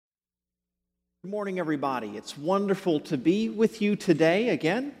Good morning, everybody. It's wonderful to be with you today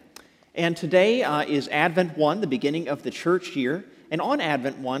again. And today is Advent 1, the beginning of the church year. And on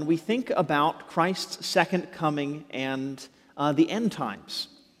Advent 1, we think about Christ's second coming and the end times.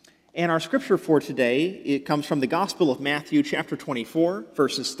 And our scripture for today, it comes from the Gospel of Matthew, chapter 24,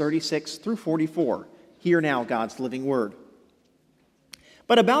 verses 36 through 44. Hear now God's living word.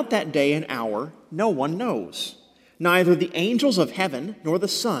 But about that day and hour, no one knows, neither the angels of heaven nor the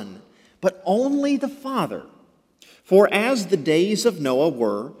Son, but only the Father. For as the days of Noah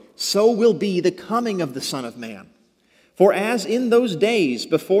were, so will be the coming of the Son of Man. For as in those days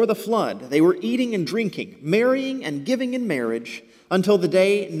before the flood, they were eating and drinking, marrying and giving in marriage, until the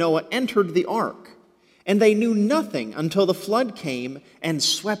day Noah entered the ark. And they knew nothing until the flood came and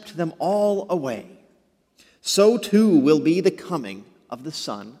swept them all away. So too will be the coming of the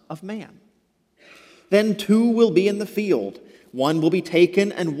Son of Man. Then two will be in the field. One will be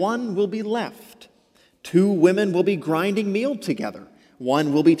taken and one will be left. Two women will be grinding meal together.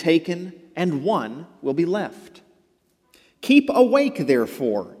 One will be taken and one will be left. Keep awake,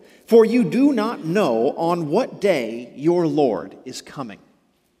 therefore, for you do not know on what day your Lord is coming.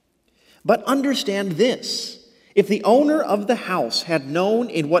 But understand this, if the owner of the house had known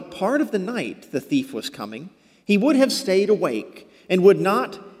in what part of the night the thief was coming, he would have stayed awake and would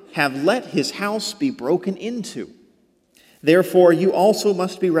not have let his house be broken into. Therefore, you also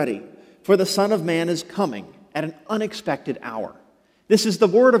must be ready, for the Son of Man is coming at an unexpected hour. This is the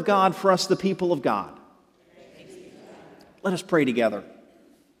word of God for us, the people of God. Let us pray together.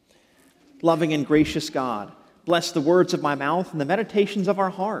 Loving and gracious God, bless the words of my mouth and the meditations of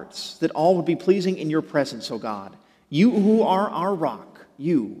our hearts, that all would be pleasing in your presence, O God. You who are our rock,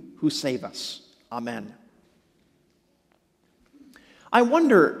 you who save us. Amen. I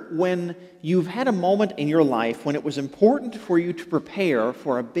wonder when you've had a moment in your life when it was important for you to prepare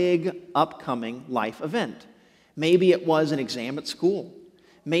for a big upcoming life event. Maybe it was an exam at school.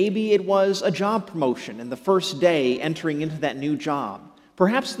 Maybe it was a job promotion and the first day entering into that new job.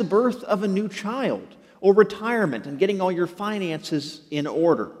 Perhaps the birth of a new child or retirement and getting all your finances in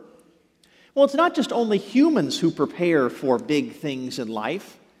order. Well, it's not just only humans who prepare for big things in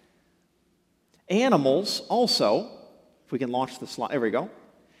life. Animals also, if we can launch the slide, there we go.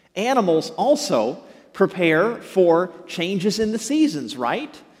 Animals also prepare for changes in the seasons,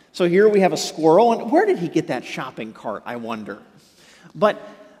 right? So here we have a squirrel, and where did he get that shopping cart, I wonder? But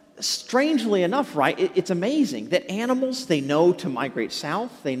strangely enough, right, it's amazing that animals, they know to migrate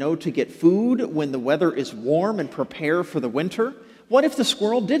south, they know to get food when the weather is warm and prepare for the winter. What if the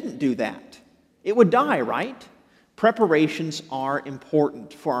squirrel didn't do that? It would die, right? Preparations are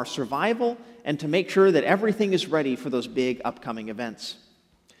important for our survival and to make sure that everything is ready for those big upcoming events.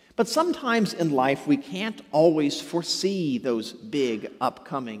 But sometimes in life, we can't always foresee those big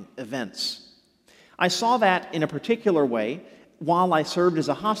upcoming events. I saw that in a particular way while I served as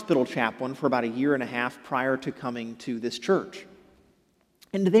a hospital chaplain for about a year and a half prior to coming to this church.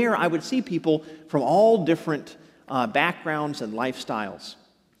 And there I would see people from all different backgrounds and lifestyles.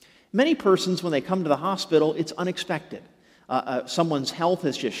 Many persons, when they come to the hospital, it's unexpected. Someone's health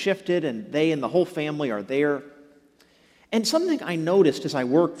has just shifted and they and the whole family are there. And something I noticed as I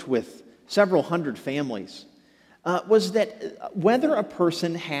worked with several hundred families was that whether a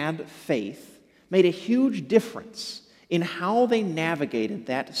person had faith made a huge difference in how they navigated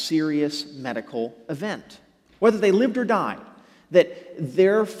that serious medical event. Whether they lived or died, that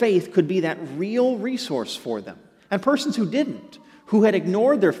their faith could be that real resource for them. And persons who didn't, who had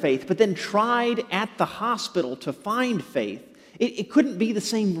ignored their faith but then tried at the hospital to find faith, it couldn't be the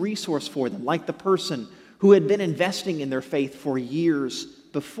same resource for them, like the person who had been investing in their faith for years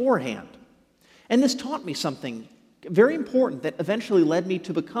beforehand. And this taught me something very important that eventually led me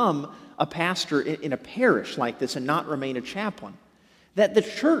to become a pastor in a parish like this and not remain a chaplain. That the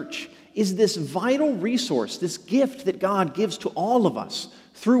church is this vital resource, this gift that God gives to all of us,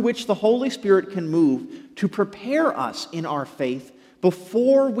 through which the Holy Spirit can move to prepare us in our faith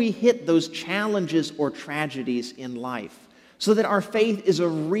before we hit those challenges or tragedies in life, so that our faith is a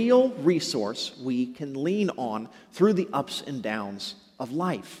real resource we can lean on through the ups and downs of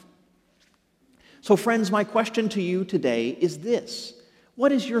life. So friends, my question to you today is this.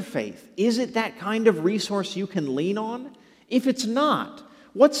 What is your faith? Is it that kind of resource you can lean on? If it's not,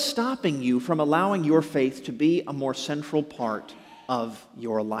 what's stopping you from allowing your faith to be a more central part of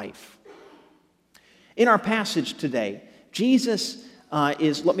your life? In our passage today, Jesus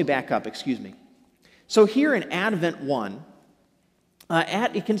let me back up, excuse me. So here in Advent 1,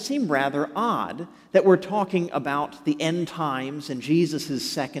 it can seem rather odd that we're talking about the end times and Jesus'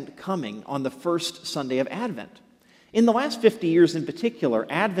 second coming on the first Sunday of Advent. In the last 50 years in particular,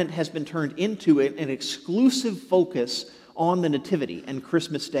 Advent has been turned into an exclusive focus on the Nativity and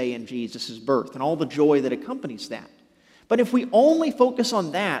Christmas Day and Jesus' birth and all the joy that accompanies that. But if we only focus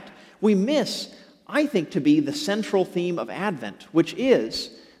on that, we miss, I think, to be the central theme of Advent, which is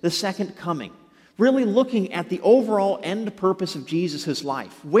the second coming, really looking at the overall end purpose of Jesus'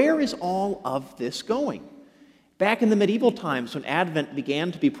 life. Where is all of this going? Back in the medieval times, when Advent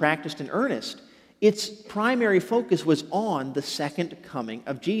began to be practiced in earnest, its primary focus was on the second coming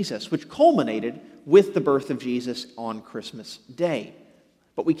of Jesus, which culminated with the birth of Jesus on Christmas Day.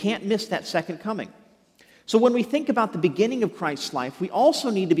 But we can't miss that second coming. So when we think about the beginning of Christ's life, we also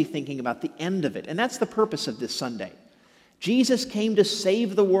need to be thinking about the end of it, and that's the purpose of this Sunday. Jesus came to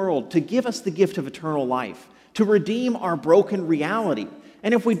save the world, to give us the gift of eternal life, to redeem our broken reality.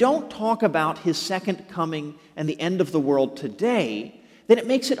 And if we don't talk about his second coming and the end of the world today, then it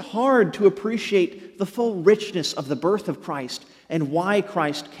makes it hard to appreciate the full richness of the birth of Christ and why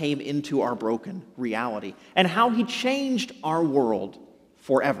Christ came into our broken reality and how he changed our world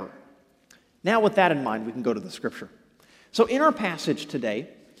forever. Now, with that in mind, we can go to the scripture. So in our passage today,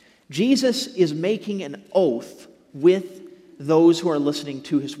 Jesus is making an oath with those who are listening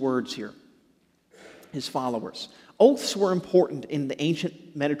to his words here, his followers. Oaths were important in the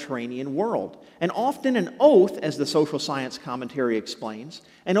ancient Mediterranean world. And often an oath, as the social science commentary explains,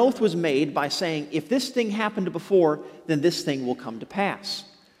 an oath was made by saying, if this thing happened before, then this thing will come to pass.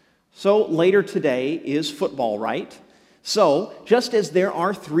 So later today is football, right? So just as there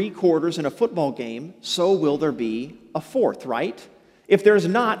are 3 quarters in a football game, so will there be a fourth, right? If there's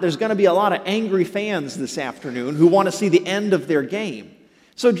not, there's going to be a lot of angry fans this afternoon who want to see the end of their game.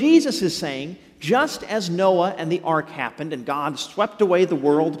 So Jesus is saying, just as Noah and the ark happened and God swept away the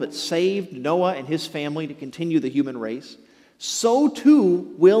world but saved Noah and his family to continue the human race, so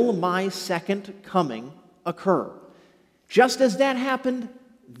too will my second coming occur. Just as that happened,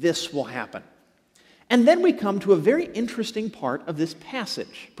 this will happen. And then we come to a very interesting part of this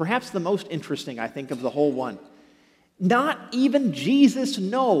passage, perhaps the most interesting, I think, of the whole one. Not even Jesus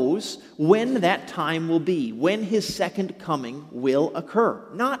knows when that time will be, when his second coming will occur.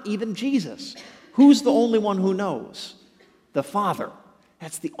 Not even Jesus. Who's the only one who knows? The Father.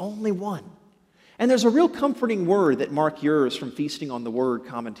 That's the only one. And there's a real comforting word that Mark Ures from Feasting on the Word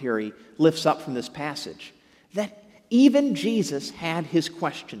commentary lifts up from this passage. That even Jesus had his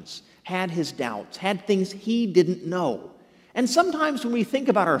questions, had his doubts, had things he didn't know. And sometimes when we think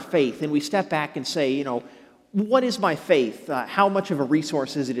about our faith and we step back and say, what is my faith? How much of a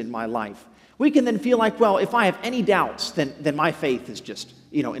resource is it in my life? We can then feel like, well, if I have any doubts, then my faith is just,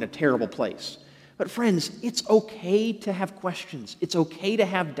 in a terrible place. But friends, it's okay to have questions. It's okay to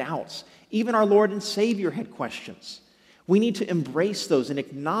have doubts. Even our Lord and Savior had questions. We need to embrace those and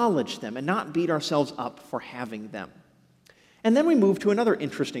acknowledge them and not beat ourselves up for having them. And then we move to another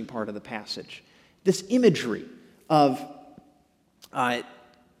interesting part of the passage. This imagery of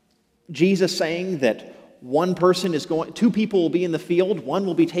Jesus saying that two people will be in the field, one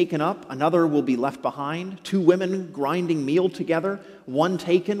will be taken up, another will be left behind, 2 women grinding meal together, one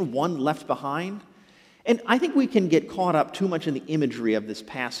taken, one left behind. And I think we can get caught up too much in the imagery of this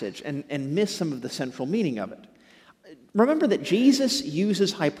passage and miss some of the central meaning of it. Remember that Jesus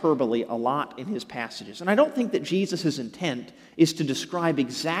uses hyperbole a lot in his passages, and I don't think that Jesus' intent is to describe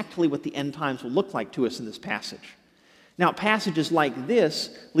exactly what the end times will look like to us in this passage. Now, passages like this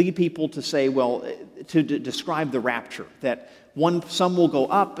lead people to say, to describe the rapture, that some will go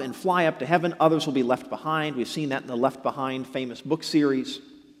up and fly up to heaven, others will be left behind. We've seen that in the Left Behind famous book series.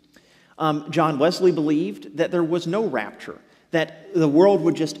 John Wesley believed that there was no rapture, that the world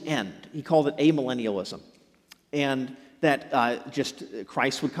would just end. He called it amillennialism. And that just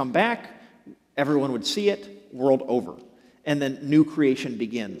Christ would come back, everyone would see it, world over. And then new creation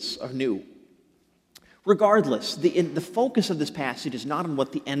begins anew. Regardless, the focus of this passage is not on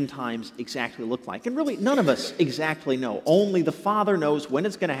what the end times exactly look like. And really, none of us exactly know. Only the Father knows when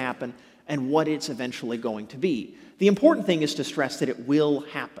it's going to happen and what it's eventually going to be. The important thing is to stress that it will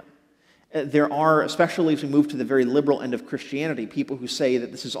happen. There are, especially as we move to the very liberal end of Christianity, people who say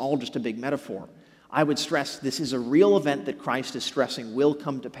that this is all just a big metaphor. I would stress this is a real event that Christ is stressing will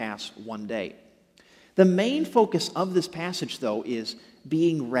come to pass one day. The main focus of this passage, though, is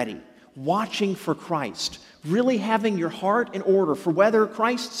being ready. Watching for Christ, really having your heart in order for whether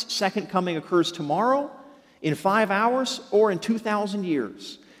Christ's second coming occurs tomorrow, in 5 hours, or in 2,000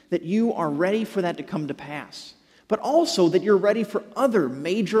 years, that you are ready for that to come to pass, but also that you're ready for other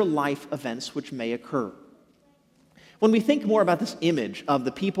major life events which may occur. When we think more about this image of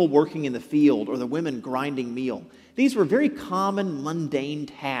the people working in the field or the women grinding meal, these were very common, mundane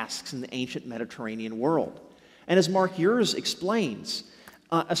tasks in the ancient Mediterranean world. And as Mark Ures explains,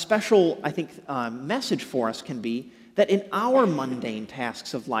 a special, I think, message for us can be that in our mundane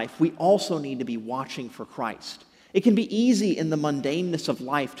tasks of life, we also need to be watching for Christ. It can be easy in the mundaneness of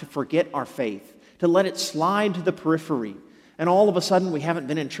life to forget our faith, to let it slide to the periphery, and all of a sudden we haven't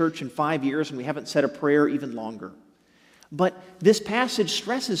been in church in 5 years and we haven't said a prayer even longer. But this passage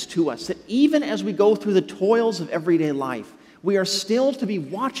stresses to us that even as we go through the toils of everyday life, we are still to be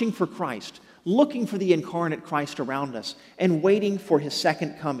watching for Christ, looking for the incarnate Christ around us, and waiting for his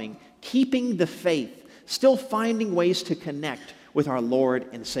second coming, keeping the faith, still finding ways to connect with our Lord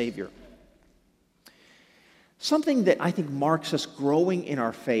and Savior. Something that I think marks us growing in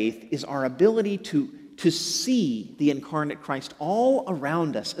our faith is our ability to see the incarnate Christ all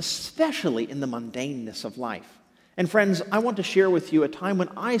around us, especially in the mundaneness of life. And friends, I want to share with you a time when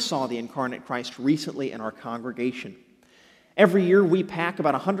I saw the incarnate Christ recently in our congregation. Every year we pack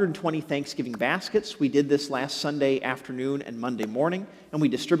about 120 Thanksgiving baskets. We did this last Sunday afternoon and Monday morning, and we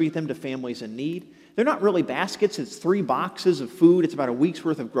distribute them to families in need. They're not really baskets, it's 3 boxes of food. It's about a week's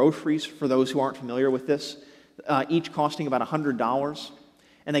worth of groceries for those who aren't familiar with this, each costing about $100.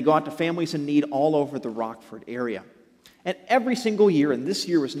 And they go out to families in need all over the Rockford area. And every single year, and this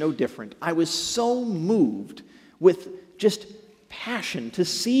year was no different, I was so moved with just passion to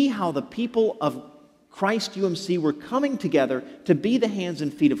see how the people of Christ UMC were coming together to be the hands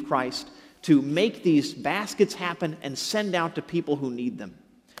and feet of Christ, to make these baskets happen and send out to people who need them.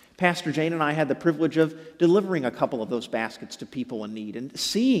 Pastor Jane and I had the privilege of delivering a couple of those baskets to people in need and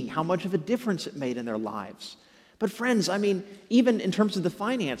seeing how much of a difference it made in their lives. But friends, I mean, even in terms of the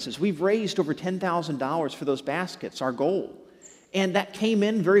finances, we've raised over $10,000 for those baskets, our goal. And that came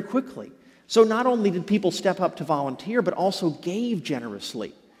in very quickly. So not only did people step up to volunteer, but also gave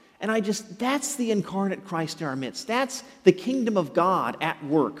generously. And that's the incarnate Christ in our midst. That's the kingdom of God at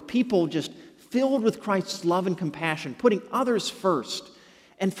work. People just filled with Christ's love and compassion, putting others first.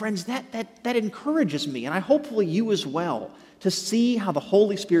 And friends, that encourages me, and I hopefully you as well, to see how the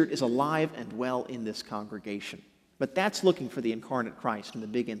Holy Spirit is alive and well in this congregation. But that's looking for the incarnate Christ in the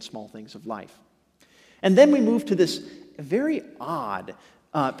big and small things of life. And then we move to this very odd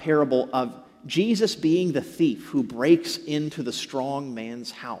parable of Jesus being the thief who breaks into the strong man's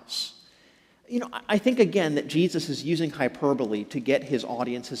house. You know, I think again that Jesus is using hyperbole to get his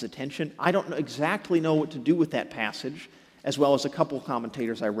audience's attention. I don't exactly know what to do with that passage, as well as a couple of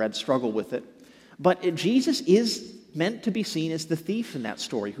commentators I read struggle with it. But Jesus is meant to be seen as the thief in that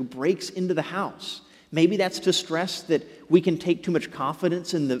story who breaks into the house. Maybe that's to stress that we can take too much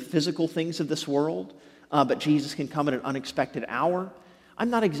confidence in the physical things of this world, but Jesus can come at an unexpected hour. I'm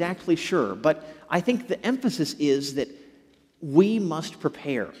not exactly sure, but I think the emphasis is that we must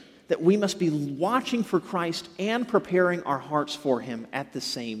prepare, that we must be watching for Christ and preparing our hearts for him at the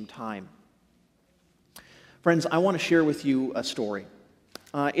same time. Friends, I want to share with you a story.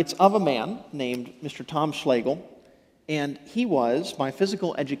 It's of a man named Mr. Tom Schlegel, and he was my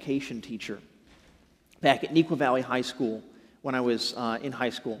physical education teacher back at Neuqua Valley High School when I was in high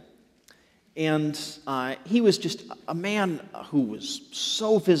school. And he was just a man who was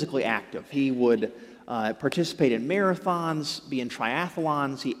so physically active. He would participate in marathons, be in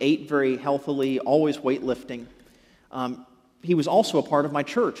triathlons. He ate very healthily, always weightlifting. He was also a part of my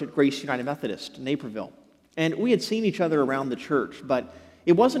church at Grace United Methodist in Naperville. And we had seen each other around the church, but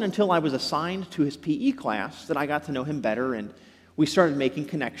it wasn't until I was assigned to his PE class that I got to know him better, and we started making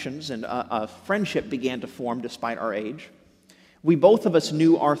connections, and a friendship began to form despite our age. We both of us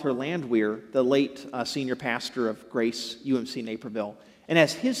knew Arthur Landwehr, the late senior pastor of Grace UMC Naperville, and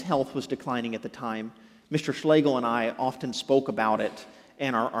as his health was declining at the time, Mr. Schlegel and I often spoke about it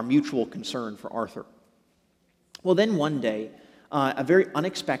and our mutual concern for Arthur. Well, then one day, a very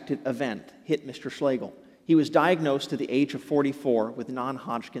unexpected event hit Mr. Schlegel. He was diagnosed at the age of 44 with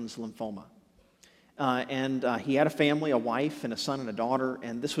non-Hodgkin's lymphoma. And he had a family, a wife, and a son and a daughter,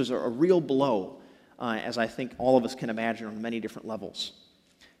 and this was a real blow, as I think all of us can imagine on many different levels.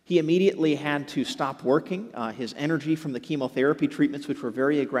 He immediately had to stop working. His energy from the chemotherapy treatments, which were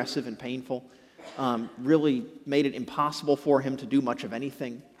very aggressive and painful, really made it impossible for him to do much of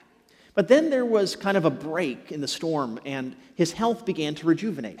anything. But then there was kind of a break in the storm, and his health began to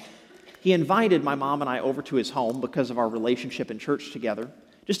rejuvenate. He invited my mom and I over to his home because of our relationship in church together,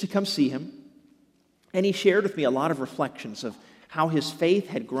 just to come see him. And he shared with me a lot of reflections of how his faith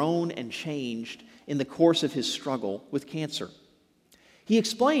had grown and changed in the course of his struggle with cancer. He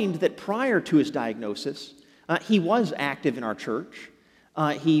explained that prior to his diagnosis, he was active in our church.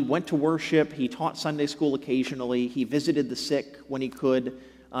 He went to worship, he taught Sunday school occasionally, he visited the sick when he could,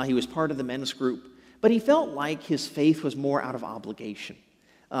 he was part of the men's group, but he felt like his faith was more out of obligation.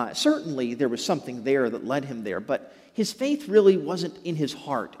 Certainly, there was something there that led him there, but his faith really wasn't in his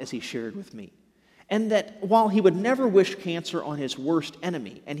heart, as he shared with me. And that while he would never wish cancer on his worst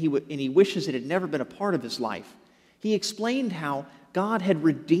enemy, and he wishes it had never been a part of his life, he explained how God had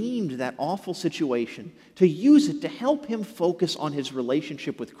redeemed that awful situation to use it to help him focus on his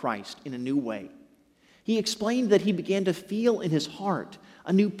relationship with Christ in a new way. He explained that he began to feel in his heart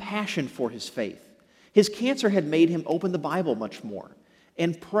a new passion for his faith. His cancer had made him open the Bible much more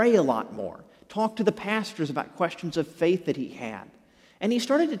and pray a lot more, talk to the pastors about questions of faith that he had. And he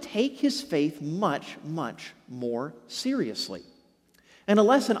started to take his faith much, much more seriously. And a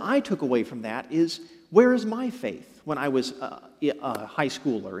lesson I took away from that is, where is my faith when I was a high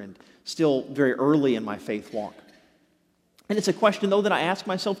schooler and still very early in my faith walk? And it's a question, though, that I ask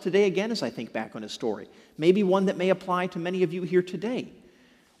myself today again as I think back on his story. Maybe one that may apply to many of you here today.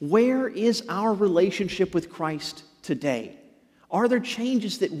 Where is our relationship with Christ today? Are there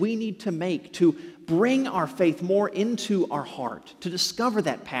changes that we need to make to bring our faith more into our heart, to discover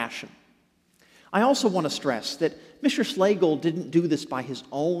that passion? I also want to stress that Mr. Slagle didn't do this by his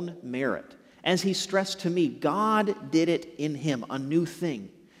own merit. As he stressed to me, God did it in him, a new thing.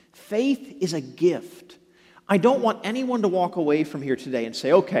 Faith is a gift. I don't want anyone to walk away from here today and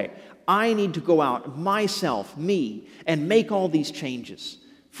say, okay, I need to go out myself, me, and make all these changes.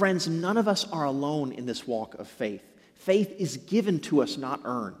 Friends, none of us are alone in this walk of faith. Faith is given to us, not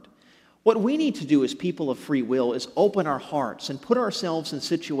earned. What we need to do as people of free will is open our hearts and put ourselves in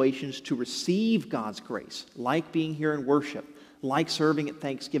situations to receive God's grace, like being here in worship, like serving at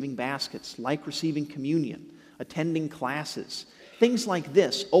Thanksgiving baskets, like receiving communion, attending classes, things like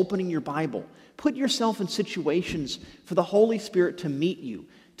this, opening your Bible. Put yourself in situations for the Holy Spirit to meet you,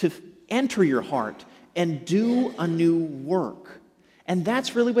 to enter your heart, and do a new work. And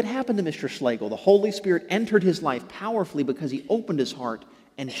that's really what happened to Mr. Slagle. The Holy Spirit entered his life powerfully because he opened his heart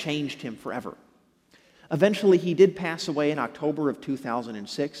and changed him forever. Eventually, he did pass away in October of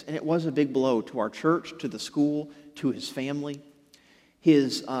 2006, and it was a big blow to our church, to the school, to his family.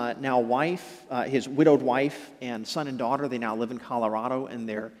 His his widowed wife and son and daughter, they now live in Colorado and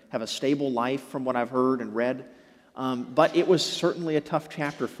they have a stable life from what I've heard and read. But it was certainly a tough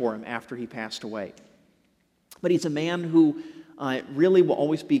chapter for him after he passed away. But he's a man who really will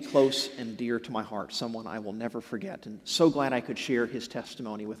always be close and dear to my heart, someone I will never forget. And so glad I could share his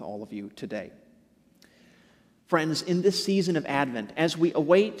testimony with all of you today. Friends, in this season of Advent, as we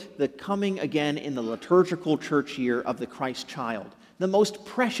await the coming again in the liturgical church year of the Christ child, the most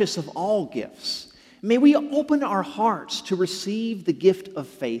precious of all gifts, may we open our hearts to receive the gift of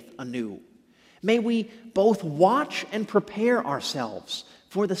faith anew. May we both watch and prepare ourselves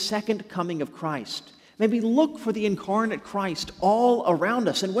for the second coming of Christ. May we look for the incarnate Christ all around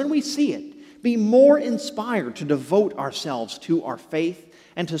us, and when we see it, be more inspired to devote ourselves to our faith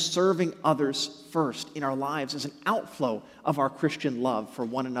and to serving others first in our lives as an outflow of our Christian love for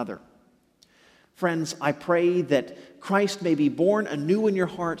one another. Friends, I pray that Christ may be born anew in your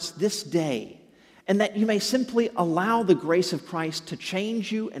hearts this day, and that you may simply allow the grace of Christ to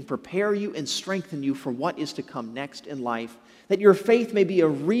change you and prepare you and strengthen you for what is to come next in life, that your faith may be a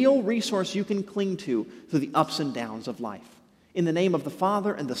real resource you can cling to through the ups and downs of life. In the name of the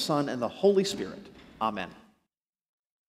Father, and the Son, and the Holy Spirit, amen.